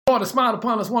Lord, to smile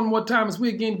upon us one more time as we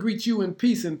again greet you in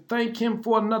peace and thank him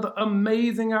for another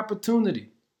amazing opportunity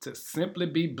to simply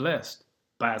be blessed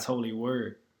by his holy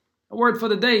word. The word for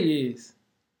the day is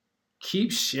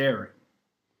keep sharing.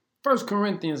 1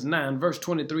 Corinthians 9 verse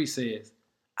 23 says,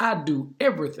 I do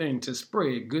everything to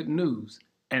spread good news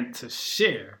and to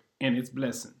share in its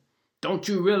blessing. Don't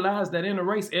you realize that in a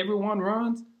race everyone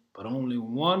runs, but only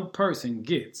one person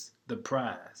gets the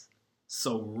prize?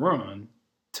 So run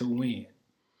to win.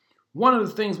 One of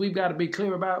the things we've got to be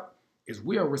clear about is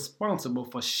we are responsible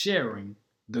for sharing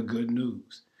the good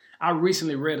news. I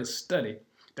recently read a study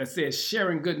that says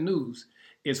sharing good news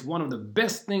is one of the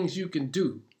best things you can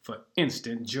do for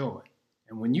instant joy.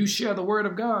 And when you share the word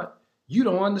of God, you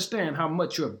don't understand how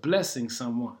much you're blessing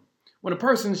someone. When a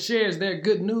person shares their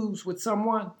good news with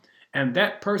someone and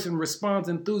that person responds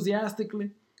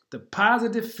enthusiastically, the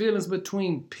positive feelings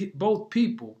between both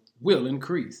people will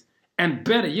increase. And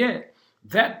better yet,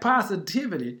 that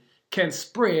positivity can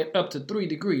spread up to 3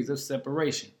 degrees of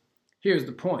separation. Here's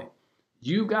the point.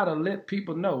 You got to let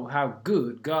people know how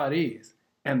good God is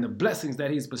and the blessings that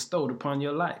he's bestowed upon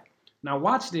your life. Now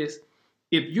watch this.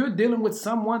 If you're dealing with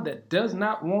someone that does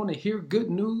not want to hear good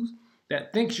news,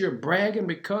 that thinks you're bragging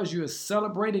because you're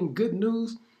celebrating good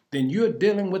news, then you're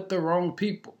dealing with the wrong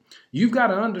people. You've got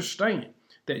to understand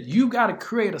that you've got to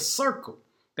create a circle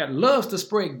that loves to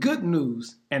spread good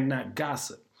news and not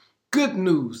gossip. Good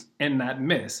news and not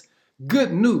mess.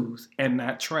 Good news and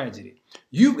not tragedy.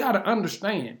 You've got to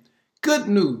understand good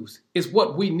news is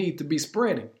what we need to be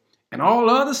spreading. And all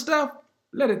other stuff,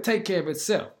 let it take care of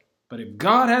itself. But if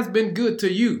God has been good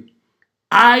to you,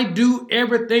 I do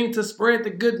everything to spread the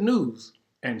good news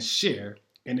and share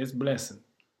in his blessing.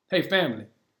 Hey family,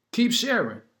 keep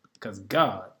sharing because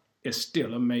God is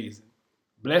still amazing.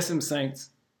 Bless him,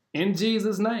 saints. In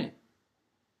Jesus' name,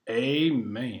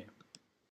 amen.